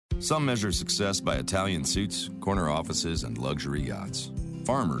Some measure success by Italian suits, corner offices, and luxury yachts.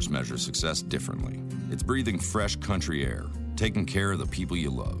 Farmers measure success differently. It's breathing fresh country air, taking care of the people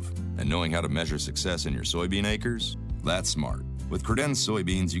you love, and knowing how to measure success in your soybean acres? That's smart. With Credenz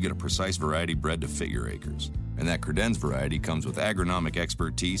soybeans, you get a precise variety bred to fit your acres. And that Credenz variety comes with agronomic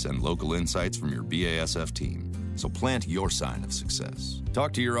expertise and local insights from your BASF team. So plant your sign of success.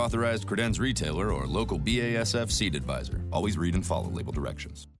 Talk to your authorized Credenz retailer or local BASF seed advisor. Always read and follow label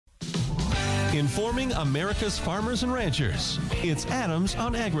directions. Informing America's farmers and ranchers. It's Adams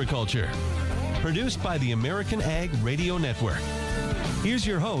on Agriculture. Produced by the American Ag Radio Network. Here's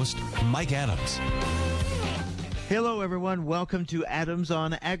your host, Mike Adams. Hello, everyone. Welcome to Adams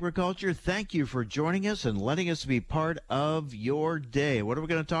on Agriculture. Thank you for joining us and letting us be part of your day. What are we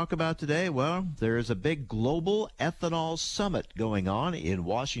going to talk about today? Well, there is a big global ethanol summit going on in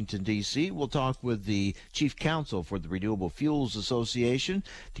Washington, D.C. We'll talk with the chief counsel for the Renewable Fuels Association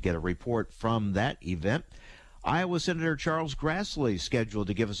to get a report from that event. Iowa Senator Charles Grassley scheduled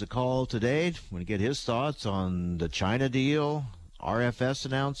to give us a call today. We're going to get his thoughts on the China deal, RFS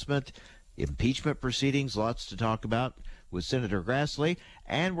announcement, impeachment proceedings, lots to talk about with Senator Grassley.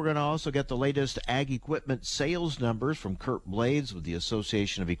 And we're going to also get the latest ag equipment sales numbers from Kurt Blades with the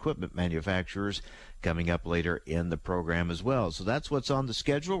Association of Equipment Manufacturers coming up later in the program as well. So that's what's on the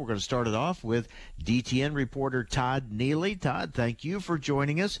schedule. We're going to start it off with DTN reporter Todd Neely. Todd, thank you for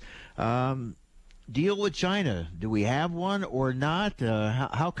joining us. Deal with China. Do we have one or not?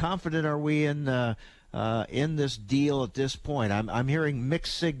 How confident are we in this deal at this point? I'm hearing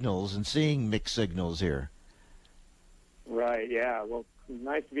mixed signals and seeing mixed signals here. Right, yeah. Well,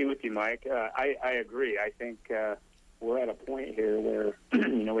 nice to be with you, Mike. I agree. I think we're at a point here where,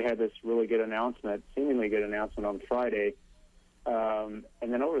 we had this really good announcement, seemingly good announcement on Friday. And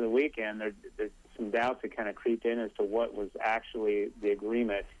then over the weekend, there's some doubts that kind of creeped in as to what was actually the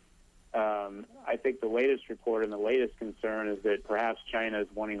agreement. I think the latest report and the latest concern is that perhaps China is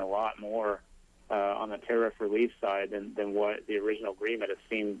wanting a lot more on the tariff relief side than what the original agreement has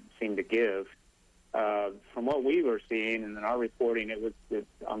seemed to give. From what we were seeing and in our reporting, it was that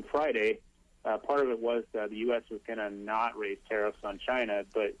on Friday, part of it was the U.S. was going to not raise tariffs on China,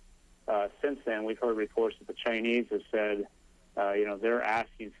 but since then we've heard reports that the Chinese have said, they're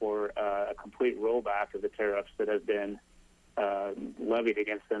asking for a complete rollback of the tariffs that have been levied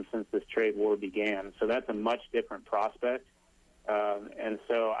against them since this trade war began. So that's a much different prospect. And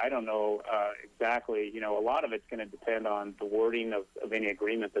so I don't know exactly, a lot of it's going to depend on the wording of any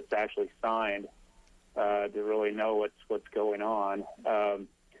agreement that's actually signed to really know what's going on.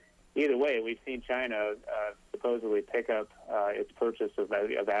 Either way, we've seen China supposedly pick up its purchase of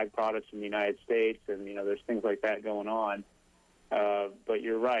ag products from the United States, and, there's things like that going on. But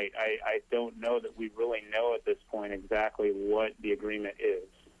you're right. I don't know that we really know at this point exactly what the agreement is.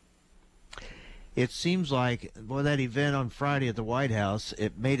 It seems like, that event on Friday at the White House,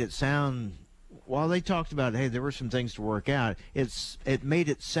 it made it sound, while they talked about, hey, there were some things to work out, it made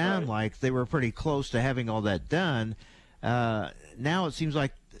it sound like they were pretty close to having all that done. Now it seems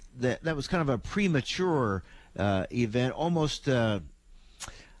like that was kind of a premature event, almost,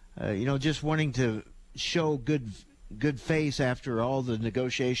 just wanting to show good face after all the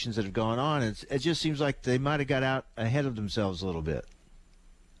negotiations that have gone on. It just seems like they might have got out ahead of themselves a little bit.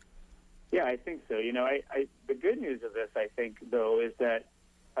 Yeah, I think so. The good news of this, I think, though, is that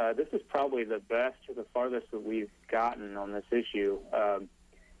this is probably the best or the farthest that we've gotten on this issue.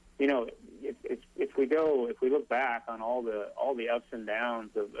 If we look back on all the ups and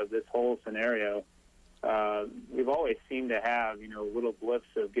downs of this whole scenario, we've always seemed to have little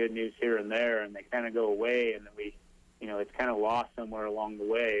blips of good news here and there, and they kind of go away, and then it's kind of lost somewhere along the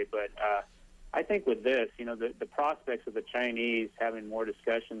way. But I think with this, the prospects of the Chinese having more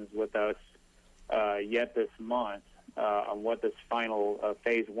discussions with us yet this month on what this final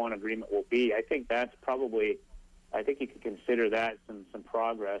phase one agreement will be, I think that's probably, I think you could consider that some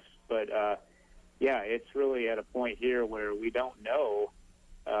progress. But it's really at a point here where we don't know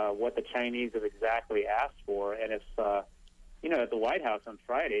what the Chinese have exactly asked for. And if, at the White House on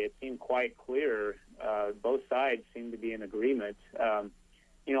Friday, it seemed quite clear, both sides seem to be in agreement.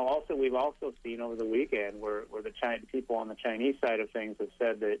 Also, we've also seen over the weekend where the people on the Chinese side of things have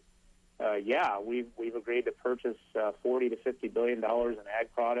said that, we've agreed to purchase $40 to $50 billion in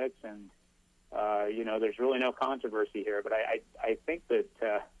ag products, and there's really no controversy here. But I think that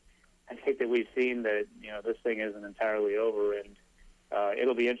we've seen that this thing isn't entirely over, and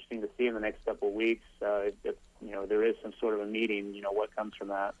it'll be interesting to see in the next couple of weeks if there is some sort of a meeting. What comes from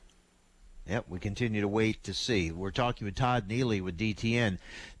that. Yep, we continue to wait to see. We're talking with Todd Neely with DTN.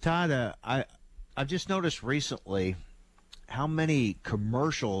 Todd, I've just noticed recently how many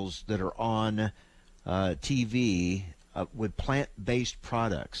commercials that are on TV with plant-based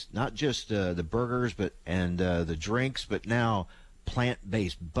products, not just the burgers and the drinks, but now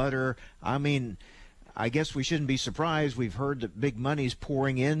plant-based butter. I mean, I guess we shouldn't be surprised. We've heard that big money's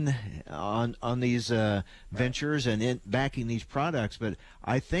pouring in on these ventures and in backing these products, but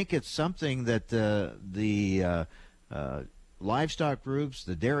I think it's something that the livestock groups,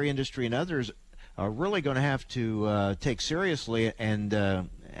 the dairy industry, and others are really going to have to take seriously and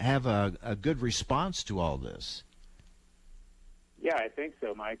have a good response to all this. Yeah, I think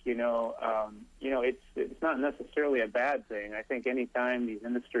so, Mike. It's not necessarily a bad thing. I think anytime these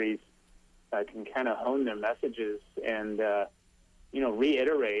industries can kind of hone their messages and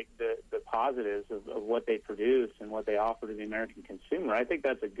reiterate the positives of what they produce and what they offer to the American consumer, I think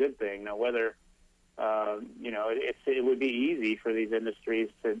that's a good thing. Now, whether it would be easy for these industries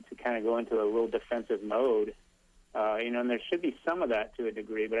to kind of go into a real defensive mode, and there should be some of that to a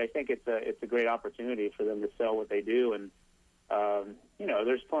degree. But I think it's a great opportunity for them to sell what they do, and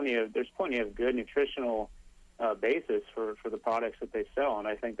there's plenty of good nutritional basis for the products that they sell, and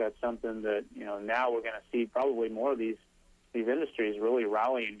I think that's something that now we're going to see probably more of these industries really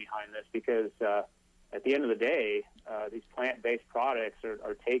rallying behind this, because at the end of the day, these plant-based products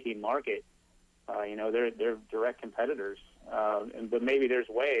are taking market. They're direct competitors, but maybe there's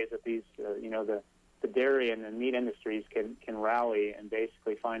ways that these the dairy and the meat industries can rally and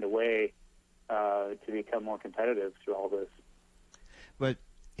basically find a way to become more competitive through all this. But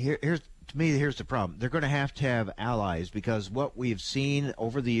here's the problem. They're going to have allies, because what we've seen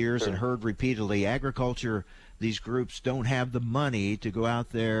over the years and heard repeatedly, agriculture, these groups don't have the money to go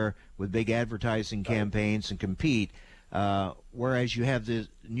out there with big advertising campaigns and compete, whereas you have the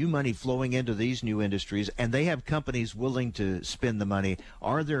new money flowing into these new industries, and they have companies willing to spend the money.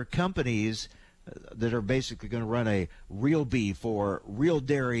 Are there companies that are basically going to run a real beef or real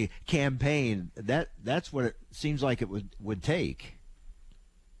dairy campaign? That's what it seems like it would take.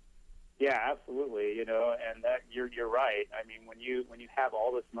 Yeah, absolutely. And that you're right. I mean, when you have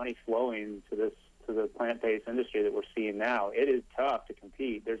all this money flowing to the plant-based industry that we're seeing now, it is tough to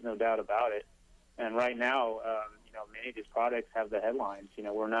compete. There's no doubt about it. And right now, many of these products have the headlines.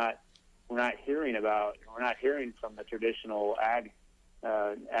 We're not hearing from the traditional ag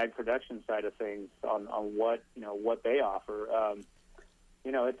production side of things on what they offer.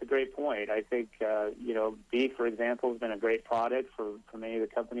 It's a great point. I think, beef, for example, has been a great product for many of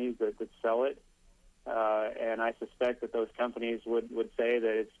the companies that sell it. And I suspect that those companies would say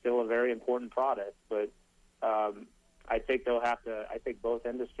that it's still a very important product. But I think both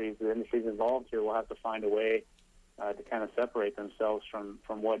industries, the industries involved here, will have to find a way to kind of separate themselves from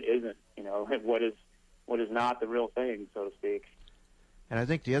what isn't, what is not the real thing, so to speak. And I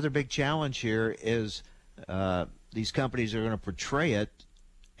think the other big challenge here is these companies are going to portray it,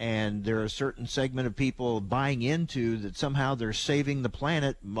 and there are a certain segment of people buying into that somehow they're saving the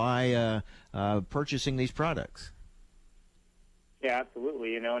planet by purchasing these products. Yeah,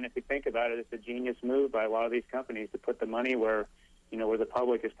 absolutely. And if you think about it, it's a genius move by a lot of these companies to put the money where the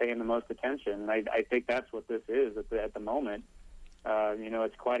public is paying the most attention. And I think that's what this is at the moment.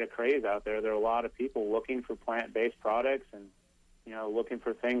 It's quite a craze out there. There are a lot of people looking for plant-based products and looking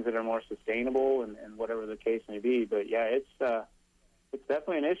for things that are more sustainable and whatever the case may be. But yeah, it's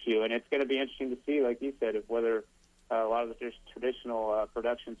definitely an issue, and it's going to be interesting to see, like you said, if whether a lot of the traditional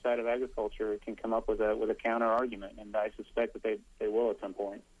production side of agriculture can come up with a counter argument, and I suspect that they will at some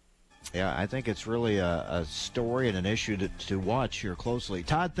point. Yeah, I think it's really a story and an issue to watch here closely.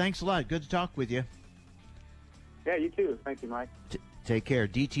 Todd, thanks a lot. Good to talk with you. Yeah, you too. Thank you, Mike. Take care.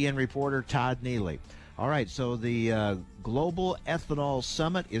 DTN reporter Todd Neely. All right, so the Global Ethanol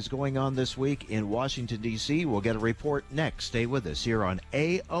Summit is going on this week in Washington, D.C. We'll get a report next. Stay with us here on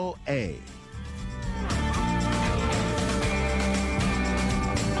AOA.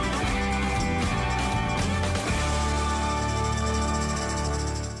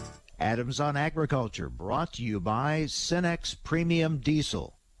 Adams on Agriculture, brought to you by Cenex Premium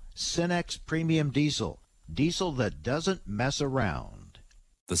Diesel. Cenex Premium Diesel, diesel that doesn't mess around.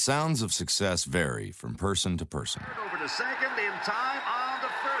 The sounds of success vary from person to person. Over to second in time on the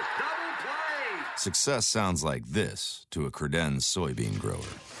first double play. Success sounds like this to a Credenz soybean grower.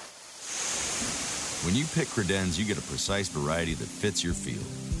 When you pick Credenz, you get a precise variety that fits your field.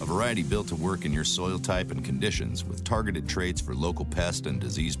 A variety built to work in your soil type and conditions with targeted traits for local pest and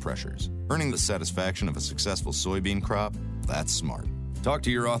disease pressures. Earning the satisfaction of a successful soybean crop, that's smart. Talk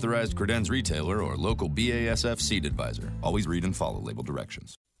to your authorized Credenz retailer or local BASF seed advisor. Always read and follow label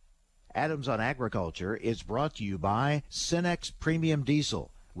directions. Adams on Agriculture is brought to you by Cenex Premium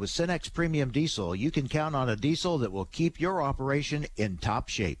Diesel. With Cenex Premium Diesel, you can count on a diesel that will keep your operation in top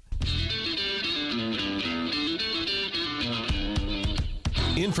shape.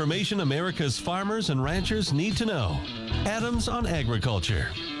 Information America's farmers and ranchers need to know. Adams on Agriculture.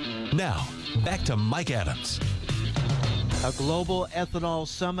 Now, back to Mike Adams. A global ethanol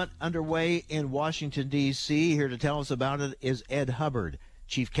summit underway in Washington, D.C. Here to tell us about it is Ed Hubbard,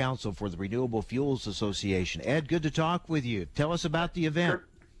 Chief Counsel for the Renewable Fuels Association. Ed, good to talk with you. Tell us about the event.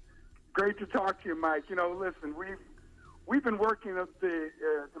 Great to talk to you, Mike. You know, listen, we've been working to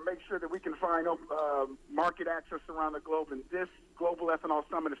make sure that we can find market access around the globe, and this Global Ethanol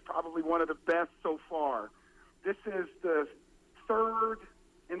Summit is probably one of the best so far. This is the third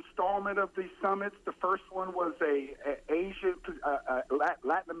installment of these summits. The first one was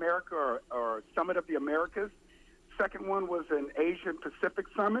Latin America or Summit of the Americas. Second one was an Asian Pacific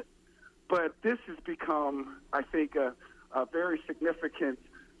Summit. But this has become, I think, a very significant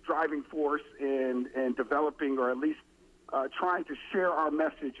driving force in developing, or at least trying to share our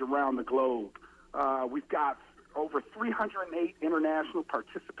message around the globe. We've got over 308 international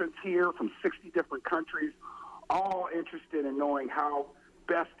participants here from 60 different countries, all interested in knowing how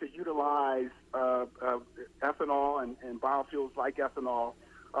best to utilize ethanol and biofuels like ethanol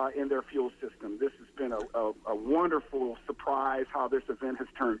in their fuel system. This has been a wonderful surprise how this event has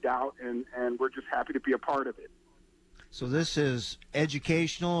turned out, and we're just happy to be a part of it. So this is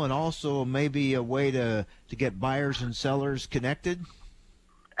educational and also maybe a way to get buyers and sellers connected?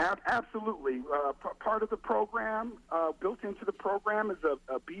 Absolutely. Part of the program, built into the program, is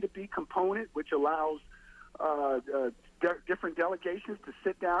a B2B component, which allows different delegations to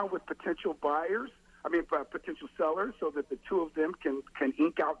sit down with potential sellers, so that the two of them can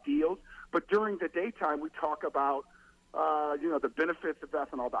ink out deals. But during the daytime, we talk about the benefits of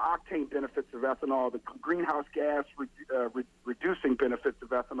ethanol, the octane benefits of ethanol, the greenhouse gas reducing benefits of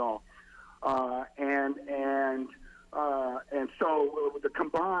ethanol, and so the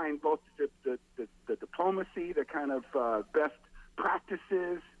combine both the diplomacy, the kind of best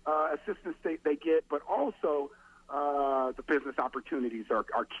practices assistance they get, but also the business opportunities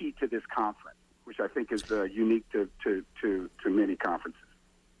are key to this conference, which I think is unique to many conferences.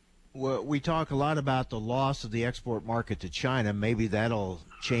 Well, we talk a lot about the loss of the export market to China. Maybe that'll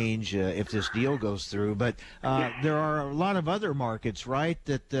change if this deal goes through. But there are a lot of other markets, right,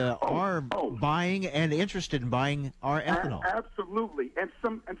 that are buying and interested in buying our ethanol. Absolutely, and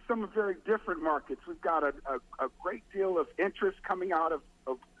some very different markets. We've got a great deal of interest coming out of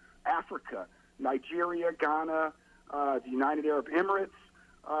Africa, Nigeria, Ghana, the United Arab Emirates.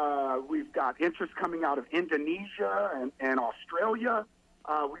 We've got interest coming out of Indonesia and Australia.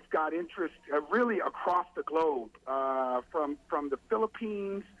 We've got interest really across the globe, from the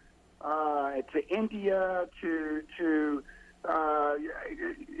Philippines to India to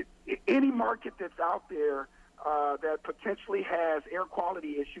any market that's out there that potentially has air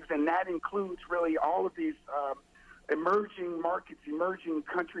quality issues, and that includes really all of these emerging markets, emerging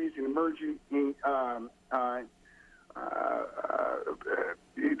countries, and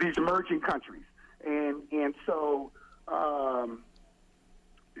these emerging countries, and so.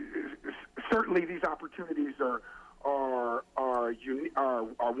 Certainly, these opportunities are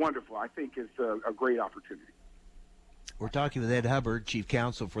wonderful. I think it's a great opportunity. We're talking with Ed Hubbard, Chief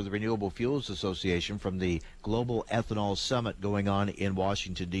Counsel for the Renewable Fuels Association, from the Global Ethanol Summit going on in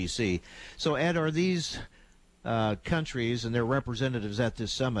Washington, D.C. So, Ed, are these countries and their representatives at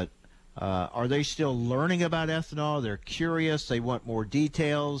this summit, are they still learning about ethanol? They're curious. They want more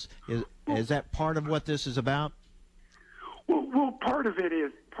details. Is that part of what this is about? Well, part of it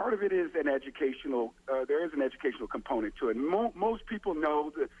is an educational. There is an educational component to it. Most people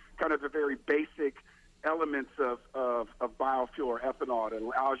know the kind of the very basic elements of biofuel or ethanol. It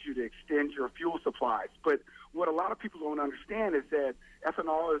allows you to extend your fuel supplies. But what a lot of people don't understand is that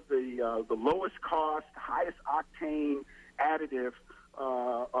ethanol is the lowest cost, highest octane additive,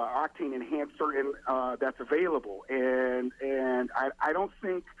 octane enhancer that's available. And I don't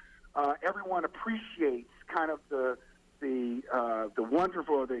think everyone appreciates kind of the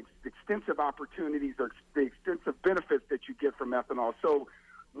wonderful, the extensive opportunities or the extensive benefits that you get from ethanol. So,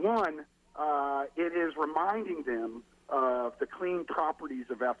 one, it is reminding them of the clean properties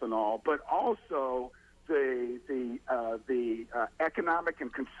of ethanol, but also the economic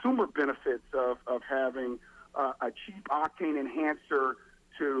and consumer benefits of having a cheap octane enhancer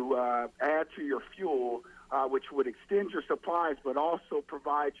to add to your fuel, which would extend your supplies, but also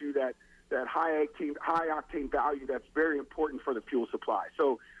provide you that high octane value that's very important for the fuel supply.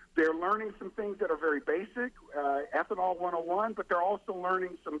 So they're learning some things that are very basic, ethanol 101, but they're also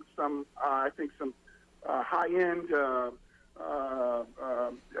learning some high end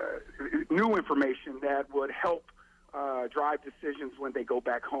new information that would help drive decisions when they go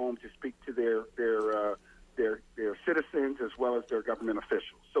back home to speak to their citizens as well as their government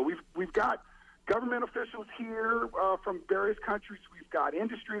officials. So we've got government officials here from various countries. We've got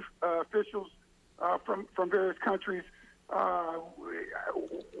industry officials from various countries. I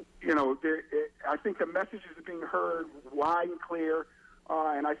think the messages are being heard wide and clear,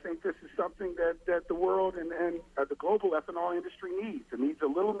 and I think this is something that the world and the global ethanol industry needs. It needs a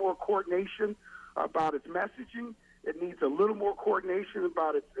little more coordination about its messaging. It needs a little more coordination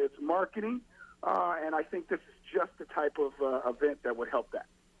about its marketing, and I think this is just the type of event that would help that.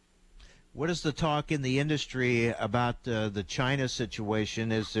 What is the talk in the industry about the China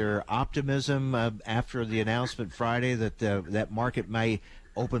situation? Is there optimism after the announcement Friday that that market may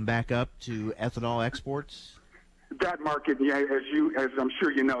open back up to ethanol exports? That market, yeah, as I'm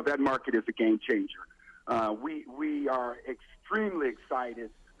sure you know, that market is a game changer. We are extremely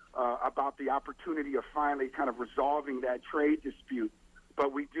excited about the opportunity of finally kind of resolving that trade dispute,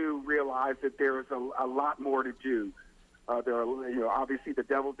 but we do realize that there is a lot more to do. There are, obviously the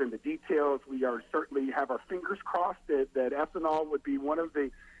devil's in the details. We are certainly have our fingers crossed that ethanol would be one of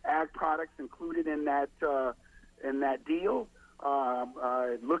the ag products included in that deal.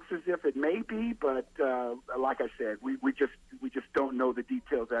 It looks as if it may be, but like I said, we just don't know the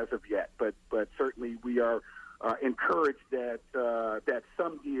details as of yet. But certainly we are encouraged that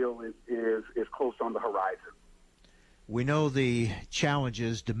some deal is close on the horizon. We know the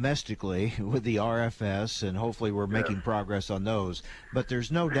challenges domestically with the RFS, and hopefully we're making progress on those. But there's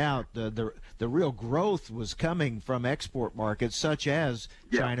no doubt the real growth was coming from export markets such as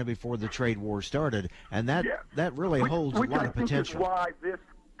China before the trade war started, and that really holds a lot of potential. Which I think is why this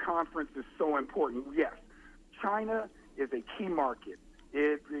conference is so important. Yes, China is a key market.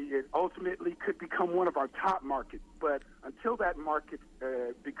 It ultimately could become one of our top markets, but until that market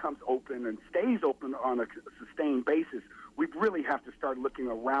becomes open and stays open on a sustained basis, we really have to start looking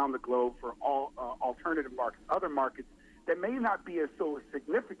around the globe for all alternative markets, other markets that may not be as so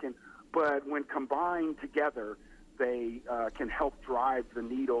significant, but when combined together, they can help drive the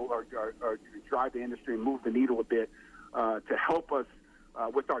needle or drive the industry and move the needle a bit to help us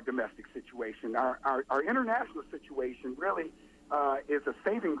with our domestic situation. Our international situation really is a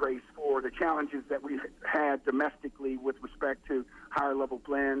saving grace for the challenges that we've had domestically with respect to higher level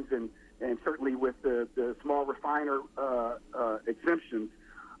blends and certainly with the small refiner exemptions.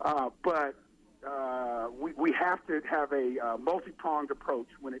 But we have to have a multi-pronged approach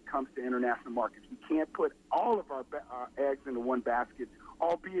when it comes to international markets. We can't put all of our eggs into one basket,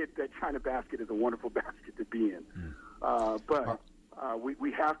 albeit that China basket is a wonderful basket to be in. But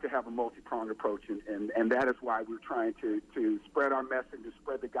we have to have a multi-pronged approach, and that is why we're trying to spread our message, to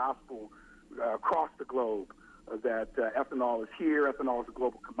spread the gospel across the globe that ethanol is here. Ethanol is a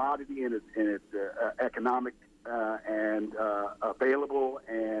global commodity, and it's economic and available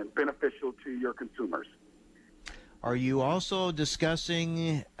and beneficial to your consumers. Are you also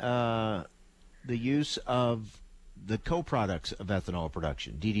discussing the use of the co-products of ethanol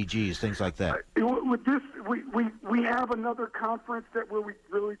production, DDGs, things like that? With this, we have another conference where we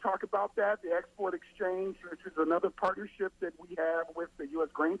really talk about that, the Export Exchange, which is another partnership that we have with the U.S.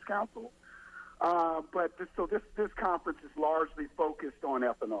 Grains Council. But this conference is largely focused on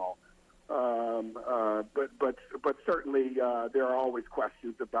ethanol. But certainly there are always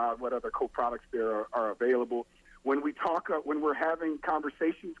questions about what other co-products there are available. When we're having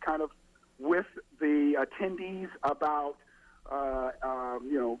conversations kind of with the attendees about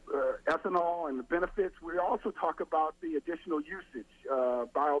ethanol and the benefits, we also talk about the additional usage,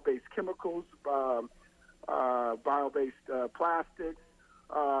 bio-based chemicals, bio-based plastics.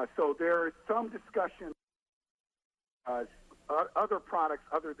 So there is some discussion other products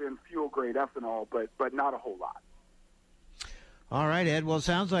other than fuel-grade ethanol, but not a whole lot. All right, Ed. Well, it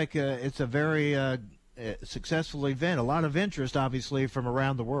sounds like it's a very successful event. A lot of interest, obviously, from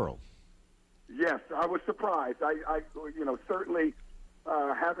around the world. Yes, I was surprised. I certainly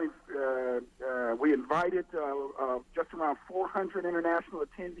we invited just around 400 international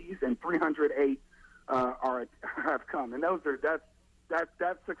attendees, and 308 have come, and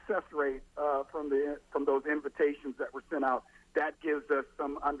that success rate from those invitations that were sent out. That gives us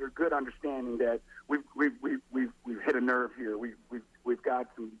some good understanding that we've hit a nerve here. We've got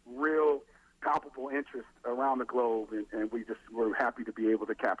some real palpable interest around the globe, and we're happy to be able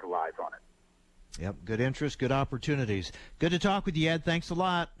to capitalize on it. Yep, good interest, good opportunities. Good to talk with you, Ed. Thanks a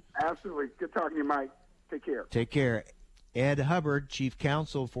lot. Absolutely. Good talking to you, Mike. Take care. Take care. Ed Hubbard, Chief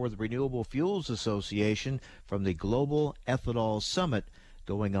Counsel for the Renewable Fuels Association from the Global Ethanol Summit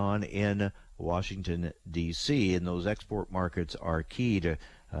going on in Washington, D.C., and those export markets are key to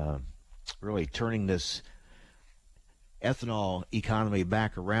really turning this ethanol economy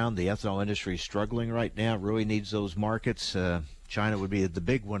back around. The ethanol industry is struggling right now, really needs those markets. China would be the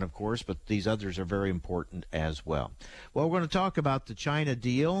big one, of course, but these others are very important as well. Well, we're going to talk about the China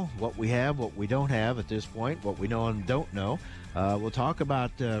deal, what we have, what we don't have at this point, what we know and don't know. We'll talk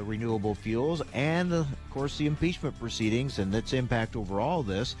about renewable fuels and, of course, the impeachment proceedings and its impact over all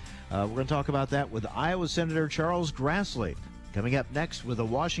this. We're going to talk about that with Iowa Senator Charles Grassley. Coming up next with a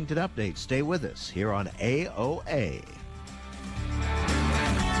Washington update. Stay with us here on AOA.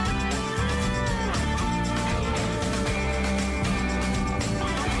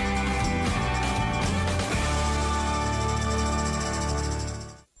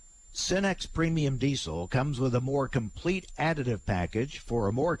 Cenex Premium Diesel comes with a more complete additive package for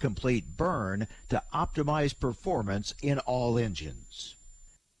a more complete burn to optimize performance in all engines.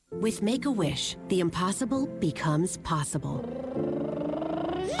 With Make-A-Wish, the impossible becomes possible.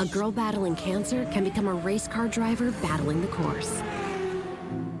 A girl battling cancer can become a race car driver battling the course.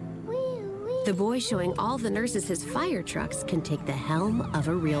 The boy showing all the nurses his fire trucks can take the helm of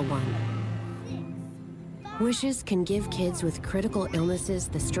a real one. Wishes can give kids with critical illnesses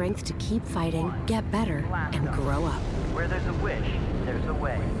the strength to keep fighting, get better, and grow up. Where there's a wish, there's a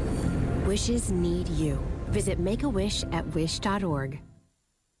way. Wishes need you. Visit Make-A-Wish at wish.org.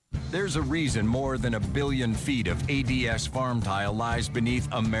 There's a reason more than 1 billion feet of ADS farm tile lies beneath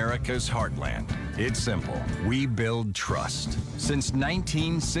America's heartland. It's simple. We build trust. Since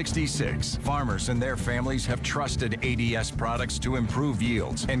 1966, farmers and their families have trusted ADS products to improve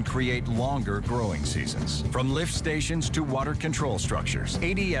yields and create longer growing seasons. From lift stations to water control structures,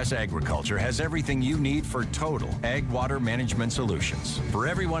 ADS Agriculture has everything you need for total ag water management solutions. For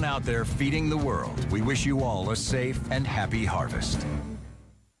everyone out there feeding the world, we wish you all a safe and happy harvest.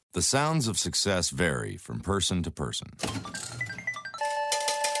 The sounds of success vary from person to person.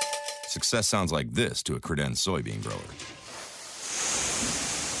 Success sounds like this to a Credenz soybean grower.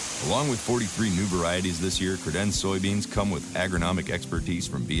 Along with 43 new varieties this year, Credenz soybeans come with agronomic expertise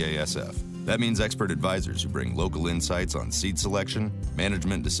from BASF. That means expert advisors who bring local insights on seed selection,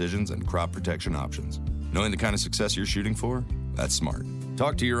 management decisions, and crop protection options. Knowing the kind of success you're shooting for? That's smart.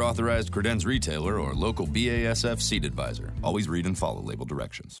 Talk to your authorized Credenz retailer or local BASF seed advisor. Always read and follow label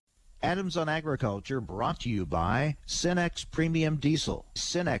directions. Adams on Agriculture brought to you by Cenex Premium Diesel.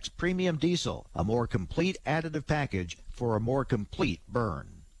 Cenex Premium Diesel, a more complete additive package for a more complete burn.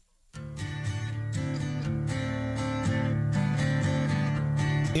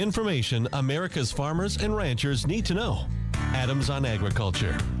 Information America's farmers and ranchers need to know. Adams on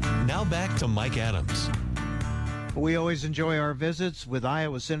Agriculture. Now back to Mike Adams. We always enjoy our visits with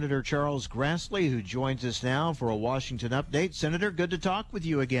Iowa Senator Charles Grassley, who joins us now for a Washington update. Senator, good to talk with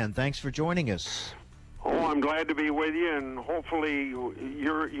you again. Thanks for joining us. Oh, I'm glad to be with you, and hopefully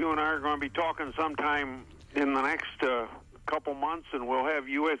you and I are going to be talking sometime in the next couple months, and we'll have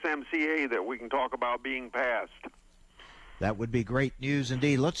USMCA that we can talk about being passed. That would be great news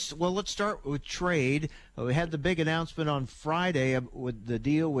indeed. Let's start with trade. We had the big announcement on Friday with the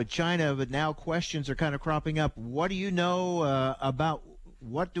deal with China, but now questions are kind of cropping up. What do you know about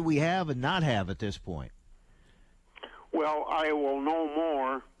what do we have and not have at this point? Well, I will know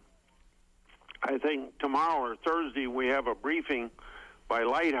more. I think tomorrow or Thursday we have a briefing by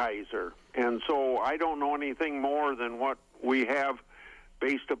Lighthizer, and so I don't know anything more than what we have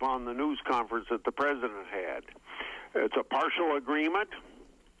based upon the news conference that the president had. It's a partial agreement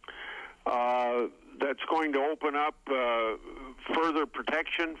that's going to open up further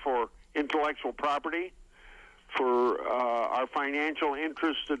protection for intellectual property, for our financial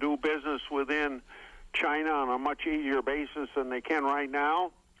interests to do business within China on a much easier basis than they can right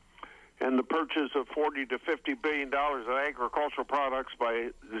now, and the purchase of $40 to $50 billion of agricultural products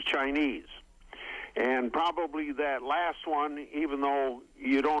by the Chinese. And probably that last one, even though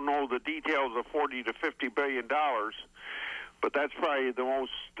you don't know the details of $40 to $50 billion, but that's probably the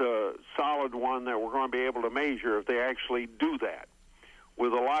most solid one that we're going to be able to measure if they actually do that.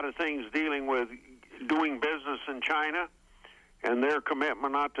 With a lot of things dealing with doing business in China and their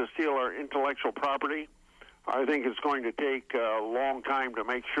commitment not to steal our intellectual property, I think it's going to take a long time to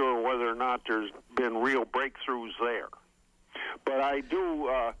make sure whether or not there's been real breakthroughs there. But I do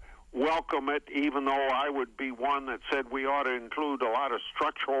welcome it, even though I would be one that said we ought to include a lot of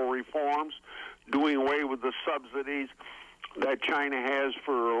structural reforms, doing away with the subsidies that China has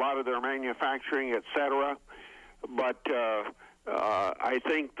for a lot of their manufacturing, et cetera. But I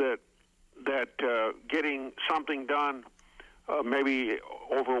think that getting something done maybe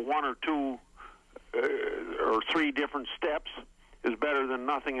over one or two or three different steps is better than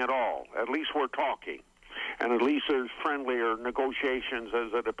nothing at all. At least we're talking, and at least there's friendlier negotiations,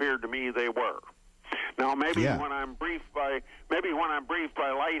 as it appeared to me they were. Now, maybe when I'm briefed by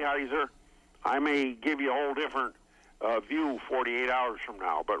Lighthizer, I may give you a whole different view 48 hours from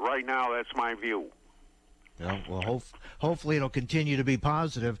now. But right now, that's my view. Well, hopefully it'll continue to be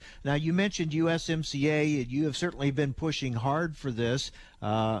positive. Now, you mentioned USMCA. You have certainly been pushing hard for this.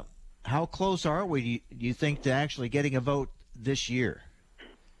 How close are we, do you think, to actually getting a vote this year?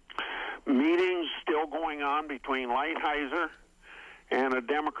 Meetings still going on between Lighthizer and a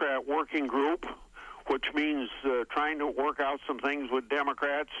Democrat working group, which means trying to work out some things with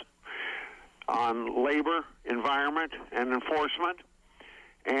Democrats on labor, environment, and enforcement,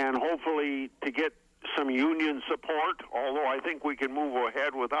 and hopefully to get some union support, although I think we can move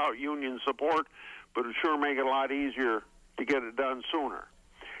ahead without union support, but it sure make it a lot easier to get it done sooner.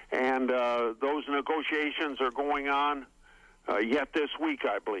 And those negotiations are going on yet this week,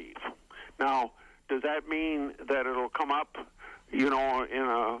 I believe. Now, does that mean that it'll come up, in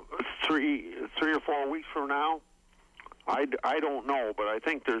a 3 or 4 weeks from now? I don't know, but I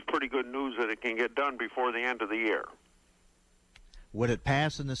think there's pretty good news that it can get done before the end of the year. Would it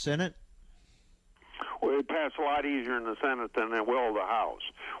pass in the Senate? Well, it pass a lot easier in the Senate than it will the House.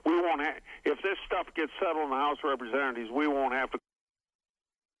 We won't if this stuff gets settled in the House of Representatives, we won't have to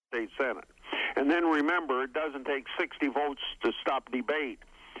state Senate. And then remember, it doesn't take 60 votes to stop debate.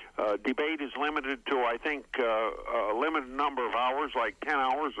 Debate is limited to, I think, a limited number of hours, like 10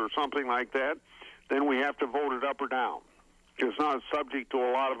 hours or something like that. Then we have to vote it up or down. It's not subject to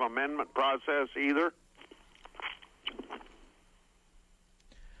a lot of amendment process either.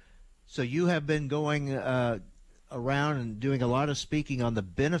 So you have been going around and doing a lot of speaking on the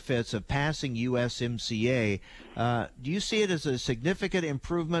benefits of passing USMCA. Do you see it as a significant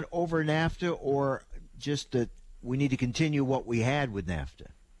improvement over NAFTA, or just that we need to continue what we had with NAFTA?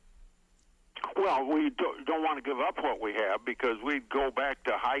 Well, we don't want to give up what we have, because we'd go back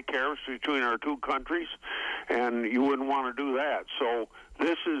to high tariffs between our two countries, and you wouldn't want to do that. So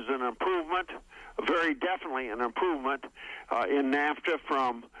this is an improvement, very definitely an improvement in NAFTA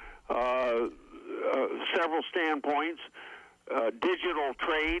from several standpoints. Digital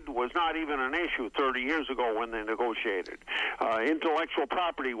trade was not even an issue 30 years ago when they negotiated. Intellectual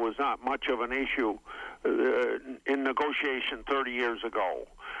property was not much of an issue in negotiation 30 years ago.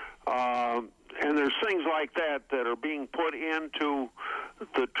 And there's things like that that are being put into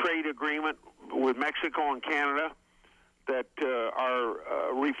the trade agreement with Mexico and Canada that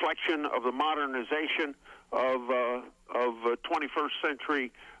are a reflection of the modernization of 21st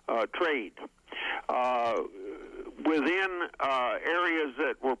century trade. Within areas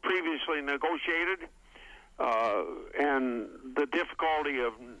that were previously negotiated, and the difficulty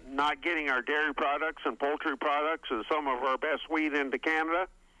of not getting our dairy products and poultry products and some of our best wheat into Canada,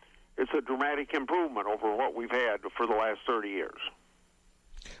 it's a dramatic improvement over what we've had for the last 30 years.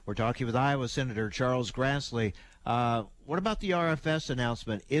 We're talking with Iowa Senator Charles Grassley. What about the RFS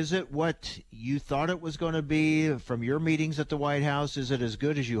announcement? Is it what you thought it was going to be from your meetings at the White House? Is it as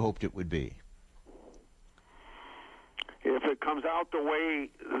good as you hoped it would be? If it comes out the way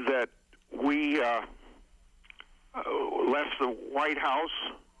that we left the White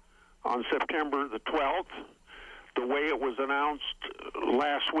House on September the 12th, the way it was announced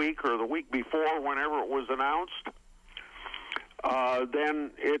last week or the week before, whenever it was announced,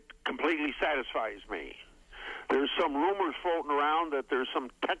 then it completely satisfies me. There's some rumors floating around that there's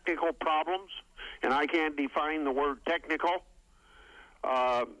some technical problems, and I can't define the word technical.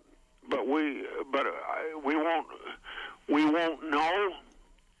 But we won't know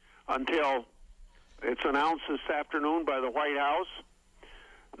until it's announced this afternoon by the White House.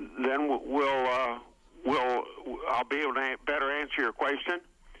 Then I'll be able to better answer your question.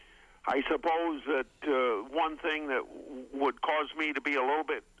 I suppose that one thing that would cause me to be a little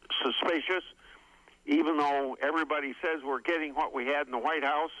bit suspicious, even though everybody says we're getting what we had in the White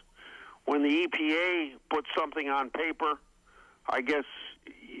House, when the EPA puts something on paper, I guess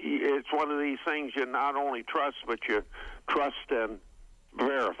it's one of these things you not only trust, but you trust and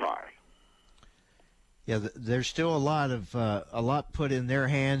verify. Yeah, there's still a lot put in their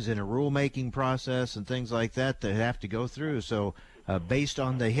hands in a rulemaking process and things like that that have to go through. So based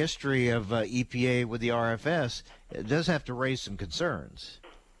on the history of EPA with the RFS, it does have to raise some concerns.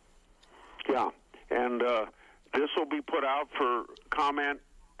 Yeah, and this will be put out for comment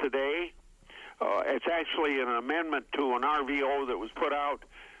today. It's actually an amendment to an RVO that was put out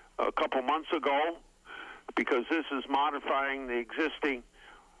a couple months ago, because this is modifying the existing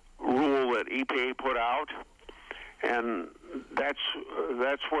rule that EPA put out, and that's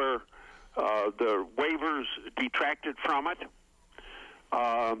where the waivers detracted from it.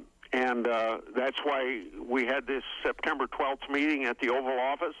 And that's why we had this September 12th meeting at the Oval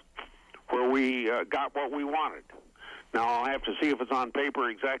Office where we got what we wanted. Now, I'll have to see if it's on paper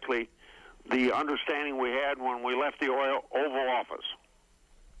exactly the understanding we had when we left the Oval Office.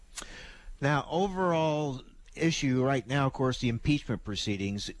 Now, overall issue right now, of course, the impeachment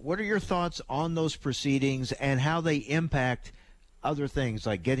proceedings. What are your thoughts on those proceedings and how they impact other things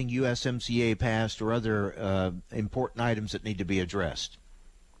like getting USMCA passed or other important items that need to be addressed?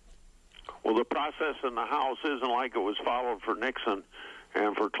 Well, the process in the House isn't like it was followed for Nixon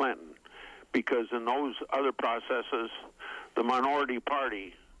and for Clinton, because in those other processes, the minority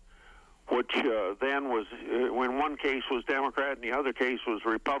party, which then was, when one case was Democrat and the other case was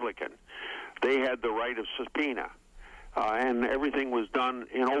Republican, they had the right of subpoena, and everything was done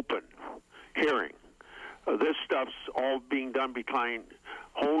in open hearing. This stuff's all being done behind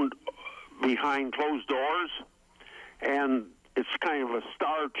closed doors, and it's kind of a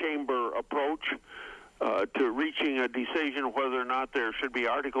star chamber approach to reaching a decision whether or not there should be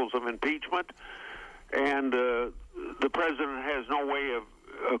articles of impeachment. And the president has no way of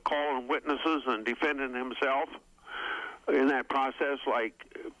calling witnesses and defending himself in that process like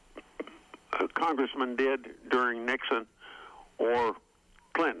a congressman did during Nixon or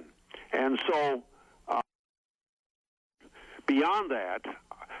Clinton. And so beyond that,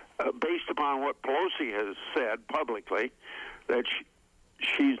 based upon what Pelosi has said publicly, that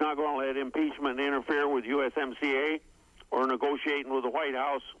she's not going to let impeachment interfere with USMCA or negotiating with the White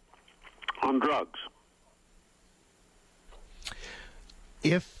House on drugs.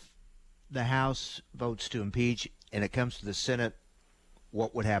 If the House votes to impeach and it comes to the Senate,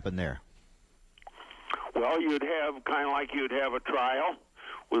 what would happen there? Well, you'd have kind of like you'd have a trial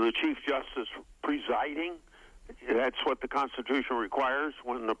with the Chief Justice presiding. That's what the Constitution requires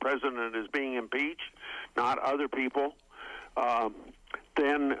when the president is being impeached, not other people.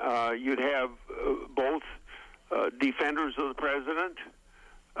 Then you'd have both defenders of the president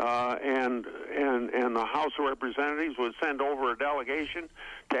and the House of Representatives would send over a delegation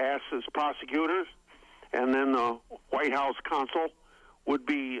to ask as prosecutors, and then the White House counsel would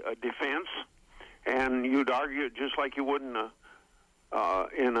be a defense, and you'd argue it just like you would in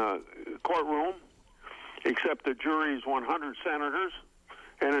a courtroom, except the jury's 100 senators,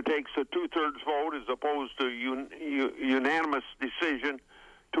 and it takes a two-thirds vote as opposed to unanimous decision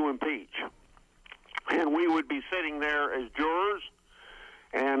to impeach. And we would be sitting there as jurors,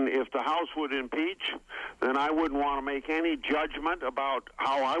 and if the House would impeach, then I wouldn't want to make any judgment about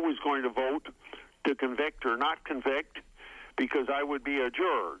how I was going to vote to convict or not convict, because I would be a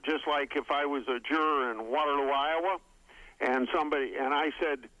juror. Just like if I was a juror in Waterloo, Iowa, and I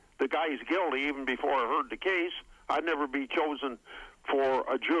said the guy's guilty even before I heard the case, I'd never be chosen for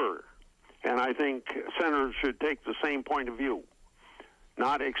a juror. And I think senators should take the same point of view,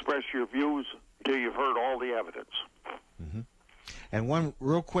 not express your views until you've heard all the evidence. Mm-hmm. And one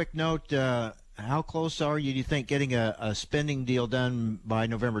real quick note, how close are you, do you think, getting a spending deal done by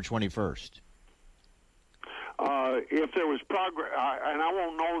November 21st? If there was progress, and I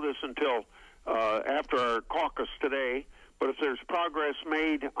won't know this until after our caucus today, but if there's progress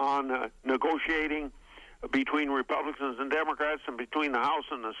made on negotiating between Republicans and Democrats and between the House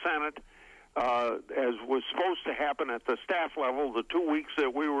and the Senate, as was supposed to happen at the staff level, the 2 weeks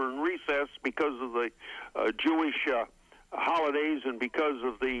that we were in recess because of the Jewish holidays and because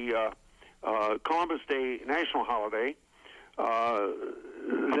of the Columbus Day national holiday,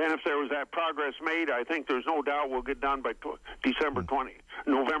 then if there was that progress made, I think there's no doubt we'll get done by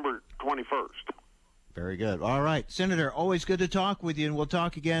November 21st. Very good. All right, Senator, always good to talk with you, and we'll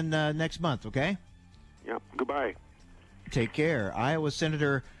talk again next month, okay? Yeah, goodbye. Take care. Iowa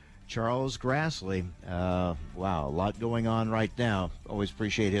Senator Charles Grassley. Wow, a lot going on right now. Always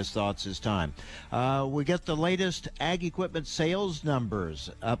appreciate his thoughts, his time. We get the latest ag equipment sales numbers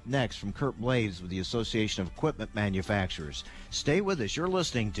up next from Kurt Blaze with the Association of Equipment Manufacturers. Stay with us. You're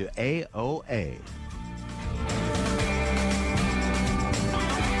listening to AOA.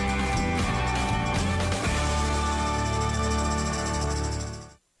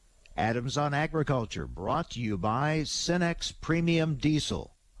 Adams on Agriculture, brought to you by Cenex Premium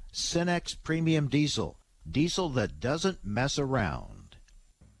Diesel. Cenex Premium Diesel, diesel that doesn't mess around.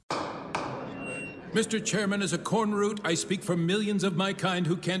 Mr. Chairman, as a corn root, I speak for millions of my kind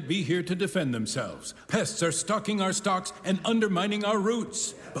who can't be here to defend themselves. Pests are stalking our stalks and undermining our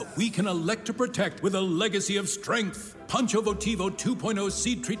roots. But we can elect to protect with a legacy of strength. Pancho Votivo 2.0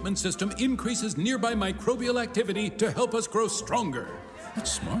 seed treatment system increases nearby microbial activity to help us grow stronger.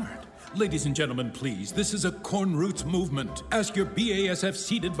 That's smart. Ladies and gentlemen, please, this is a Corn Roots movement. Ask your BASF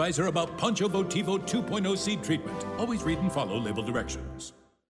seed advisor about Poncho Votivo 2.0 seed treatment. Always read and follow label directions.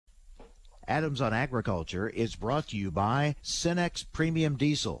 Adams on Agriculture is brought to you by Cenex Premium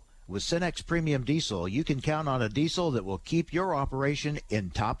Diesel. With Cenex Premium Diesel, you can count on a diesel that will keep your operation in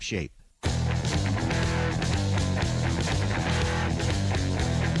top shape.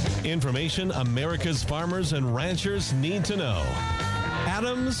 Information America's farmers and ranchers need to know.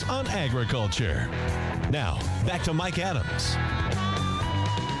 Adams on Agriculture. Now, back to Mike Adams.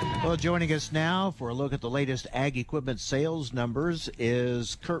 Well, joining us now for a look at the latest ag equipment sales numbers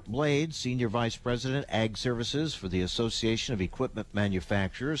is Kurt Blade, Senior Vice President, Ag Services for the Association of Equipment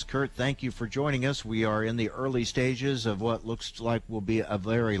Manufacturers. Kurt, thank you for joining us. We are in the early stages of what looks like will be a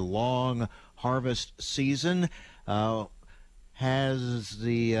very long harvest season. Has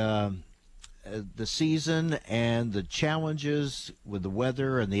the season and the challenges with the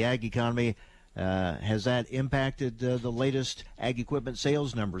weather and the ag economy, has that impacted the latest ag equipment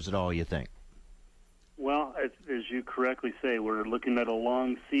sales numbers at all, you think? Well, as you correctly say, we're looking at a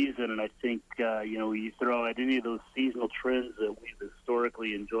long season, and I think, you throw out any of those seasonal trends that we've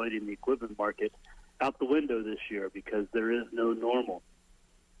historically enjoyed in the equipment market out the window this year because there is no normal.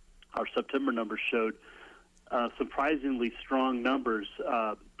 Our September numbers showed surprisingly strong numbers,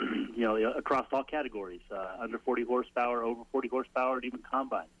 across all categories, under 40 horsepower, over 40 horsepower, and even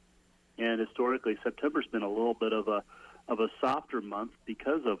combine. And historically, September's been a little bit of a softer month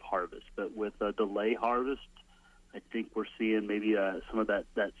because of harvest. But with a delay harvest, I think we're seeing maybe some of that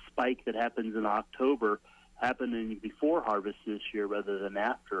spike that happens in October happening before harvest this year rather than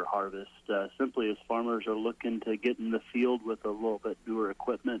after harvest, simply as farmers are looking to get in the field with a little bit newer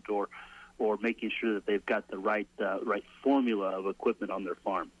equipment or making sure that they've got the right formula of equipment on their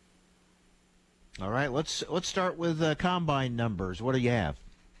farm. All right, let's start with combine numbers. What do you have?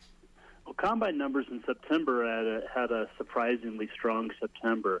 Well, combine numbers in September had a surprisingly strong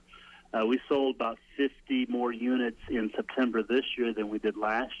September. We sold about 50 more units in September this year than we did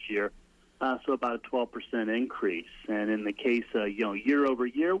last year, so about a 12% increase. And in the case, year over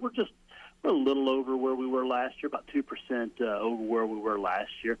year, we're a little over where we were last year, about 2% over where we were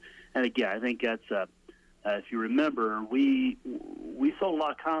last year. And again, I think that's if you remember, we sold a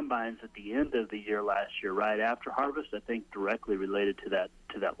lot of combines at the end of the year last year, right after harvest. I think directly related to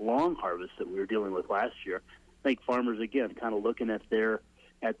that long harvest that we were dealing with last year. I think farmers again kind of looking at their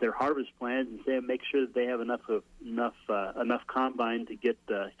harvest plans and saying make sure that they have enough combine to get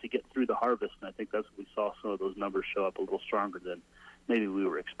through the harvest. And I think that's what we saw some of those numbers show up a little stronger than maybe we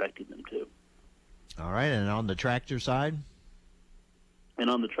were expecting them to. All right, and on the tractor side? And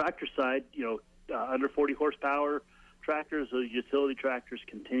on the tractor side, under 40 horsepower tractors, those utility tractors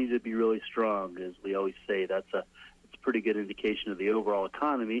continue to be really strong. As we always say, it's a pretty good indication of the overall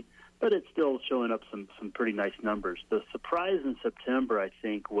economy, but it's still showing up some pretty nice numbers. The surprise in September, I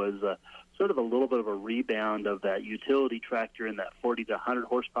think, was sort of a little bit of a rebound of that utility tractor in that 40 to 100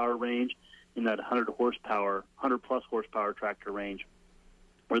 horsepower range, in that 100 plus horsepower tractor range,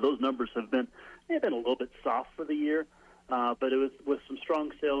 where those numbers have been a little bit soft for the year. But it was with some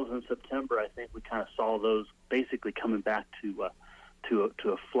strong sales in September. I think we kind of saw those basically coming back to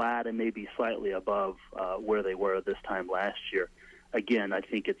a flat and maybe slightly above where they were this time last year. Again, I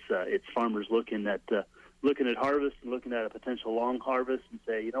think it's farmers looking at harvest and looking at a potential long harvest and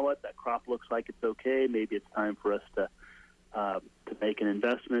say, you know what, that crop looks like it's okay. Maybe it's time for us to make an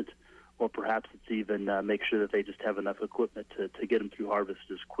investment, or perhaps it's even make sure that they just have enough equipment to get them through harvest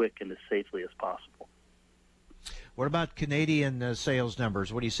as quick and as safely as possible. What about Canadian sales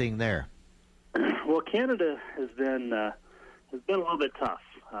numbers? What are you seeing there? Well, Canada has been a little bit tough.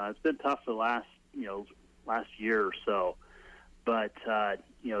 It's been tough the last year or so, but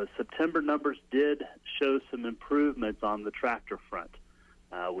September numbers did show some improvements on the tractor front.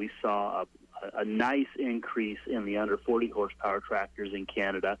 We saw a nice increase in the under 40 horsepower tractors in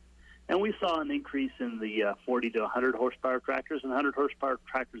Canada, and we saw an increase in the 40 to 100 horsepower tractors and 100 horsepower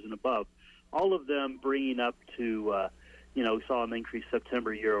tractors and above. All of them bringing up to, we saw an increase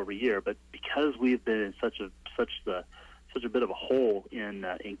September year over year. But because we've been in such a bit of a hole in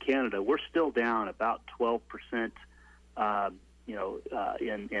Canada, we're still down about 12%,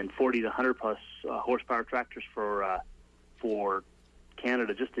 in 40 to 100 plus horsepower tractors for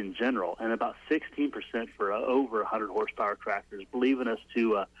Canada just in general, and about 16% for over 100 horsepower tractors, leaving us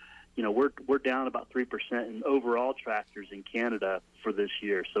to we're down about 3% in overall tractors in Canada for this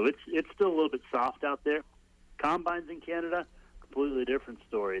year. So it's still a little bit soft out there. Combines in Canada, completely different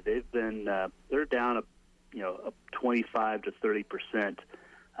story. They've been they're down 25 to 30%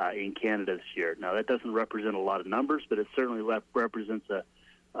 in Canada this year. Now that doesn't represent a lot of numbers, but it certainly represents a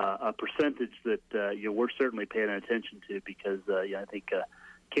a percentage that we're certainly paying attention to, because I think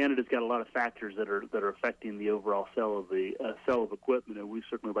Canada's got a lot of factors that are affecting the overall sale of equipment, and we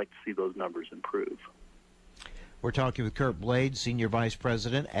certainly like to see those numbers improve. We're talking with Kurt Blade, Senior Vice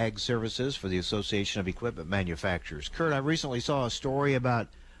President, Ag Services for the Association of Equipment Manufacturers. Kurt, I recently saw a story about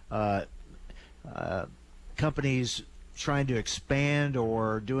companies trying to expand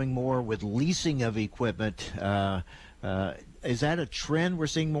or doing more with leasing of equipment. Is that a trend we're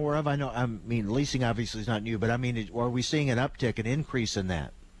seeing more of? I mean, leasing obviously is not new, but I mean, are we seeing an uptick, an increase in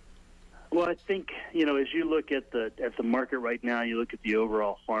that? Well, I think, as you look at the market right now, you look at the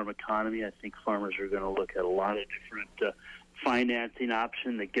overall farm economy, I think farmers are going to look at a lot of different financing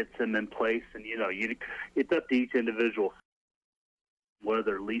option that gets them in place. And, it's up to each individual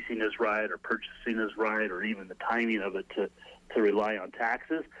whether leasing is right or purchasing is right, or even the timing of it to rely on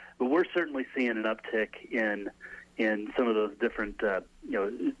taxes. But we're certainly seeing an uptick in some of those different,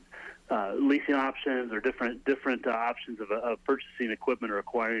 leasing options, or different options of purchasing equipment or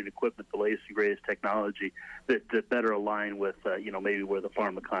acquiring equipment, the latest and greatest technology that better align with maybe where the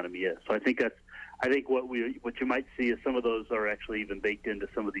farm economy is. So I think what you might see is some of those are actually even baked into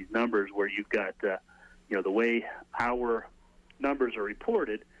some of these numbers, where you've got the way our numbers are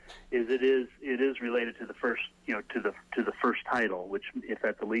reported is it is related to the first to the first title, which if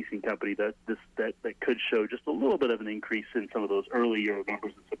that's a leasing company, that could show just a little bit of an increase in some of those early year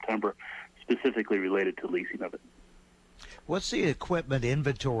numbers in September, specifically related to leasing of it. What's the equipment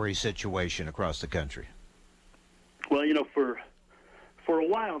inventory situation across the country? Well, for a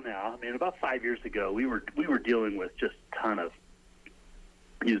while now, I mean, about 5 years ago, we were dealing with just a ton of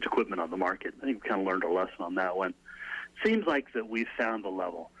used equipment on the market. I think we kind of learned our lesson on that one. Seems like that we've found the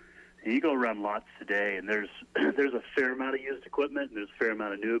level. And you go around lots today, and there's a fair amount of used equipment, and there's a fair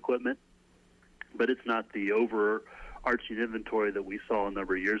amount of new equipment, but it's not the overarching inventory that we saw a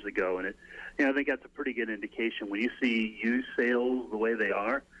number of years ago. And I think that's a pretty good indication. When you see used sales the way they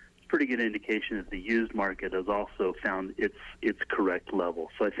are, it's a pretty good indication that the used market has also found its correct level.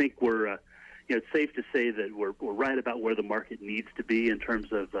 So I think it's safe to say that we're right about where the market needs to be in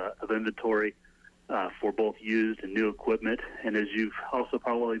terms of inventory for both used and new equipment. And as you've also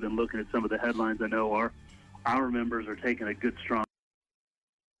probably been looking at some of the headlines, I know our members are taking a good, strong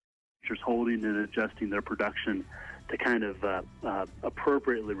holding and adjusting their production to kind of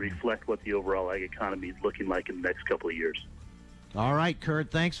appropriately reflect what the overall ag economy is looking like in the next couple of years. All right,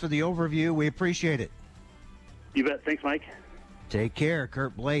 Kurt, thanks for the overview. We appreciate it. You bet. Thanks, Mike. Take care.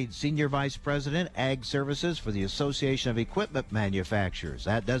 Kurt Blade, Senior Vice President, Ag Services for the Association of Equipment Manufacturers.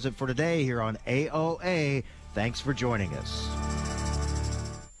 That does it for today here on AOA. Thanks for joining us.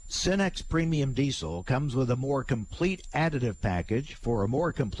 Cenex Premium Diesel comes with a more complete additive package for a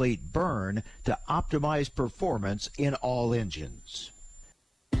more complete burn to optimize performance in all engines.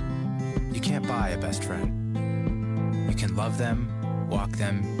 You can't buy a best friend. You can love them, walk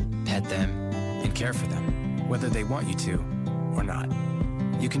them, pet them, and care for them, whether they want you to or not.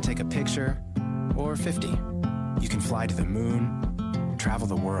 You can take a picture, or 50. You can fly to the moon, travel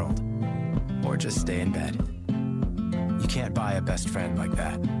the world, or just stay in bed. You can't buy a best friend like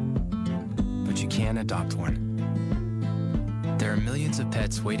that, but you can adopt one. There are millions of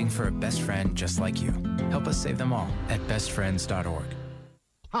pets waiting for a best friend just like you. Help us save them all at bestfriends.org.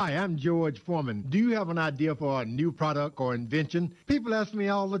 Hi, I'm George Foreman. Do you have an idea for a new product or invention? People ask me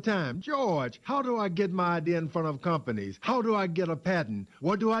all the time, George, how do I get my idea in front of companies? How do I get a patent?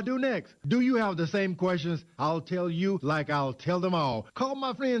 What do I do next? Do you have the same questions? I'll tell you like I'll tell them all. Call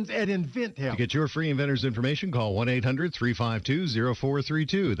my friends at InventHelp. To get your free inventor's information, call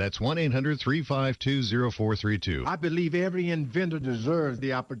 1-800-352-0432. That's 1-800-352-0432. I believe every inventor deserves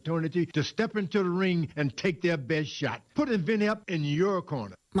the opportunity to step into the ring and take their best shot. Put InventHelp in your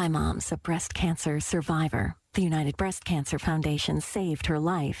corner. My mom's a breast cancer survivor. The United Breast Cancer Foundation saved her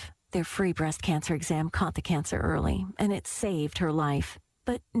life. Their free breast cancer exam caught the cancer early, and it saved her life.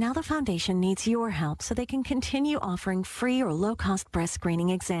 But now the foundation needs your help so they can continue offering free or low-cost breast screening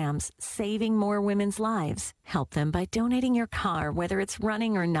exams, saving more women's lives. Help them by donating your car, whether it's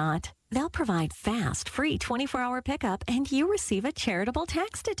running or not. They'll provide fast, free 24-hour pickup, and you receive a charitable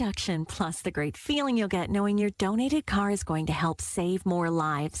tax deduction, plus the great feeling you'll get knowing your donated car is going to help save more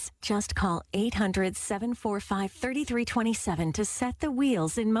lives. Just call 800-745-3327 to set the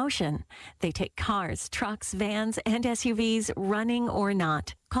wheels in motion. They take cars, trucks, vans, and SUVs, running or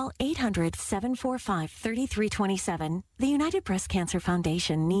not. Call 800-745-3327. The United Breast Cancer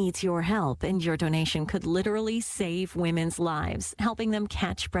Foundation needs your help, and your donation could literally save women's lives, helping them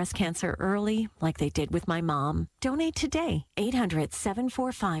catch breast cancer early, like they did with my mom. Donate today.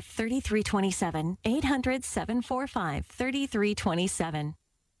 800-745-3327. 800-745-3327.